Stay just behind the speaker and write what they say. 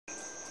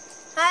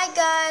Hi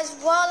guys,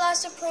 Wildlife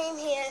Supreme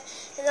here,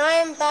 and I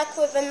am back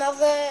with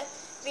another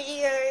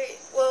video,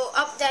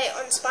 update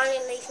on spiny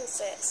leaf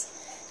insects.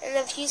 And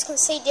if you can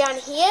see down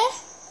here,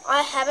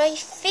 I have a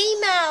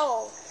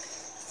female.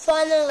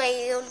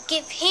 Finally, it'll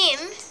give him,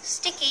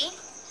 Sticky,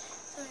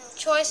 some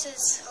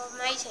choices of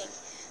mating.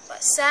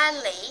 But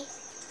sadly,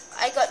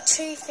 I got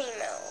two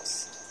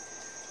females,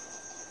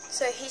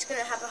 so he's going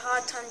to have a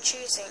hard time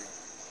choosing.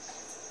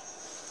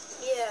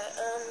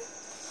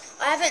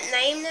 I haven't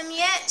named them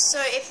yet,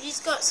 so if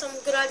you've got some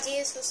good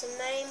ideas for some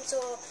names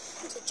or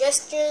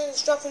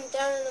suggestions, drop them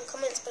down in the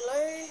comments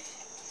below.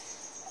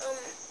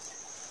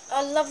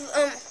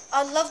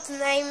 I'd love to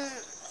name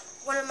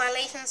one of my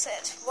leaf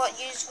insects what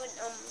you would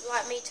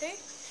like me to.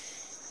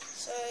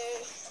 So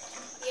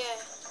yeah,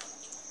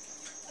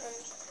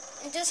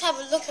 and just have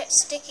a look at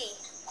Sticky.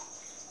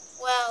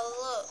 Well,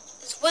 look,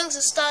 his wings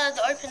have started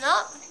to open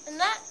up and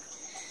that.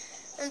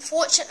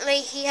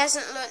 Unfortunately, he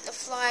hasn't learnt to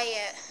fly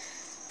yet.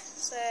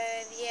 So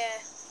yeah,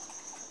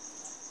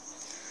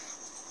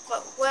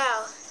 but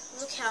wow,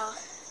 look how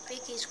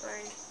big he's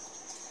grown.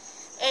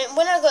 And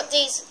when I got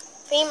these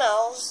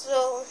females,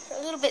 they're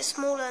a little bit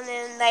smaller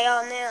than they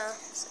are now.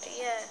 So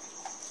yeah,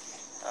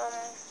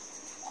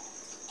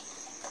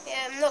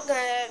 I'm not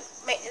gonna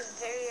make this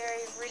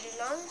video really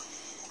long.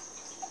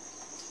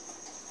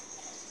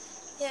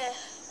 Yeah,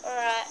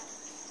 alright.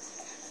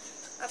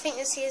 I think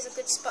this here is a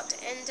good spot to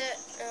end it.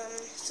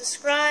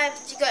 Subscribe.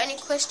 If you got any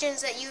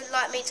questions that you would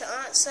like me to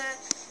answer,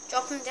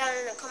 drop them down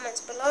in the comments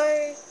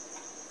below.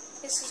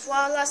 This is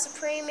Wildlife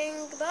Supreme,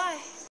 and goodbye.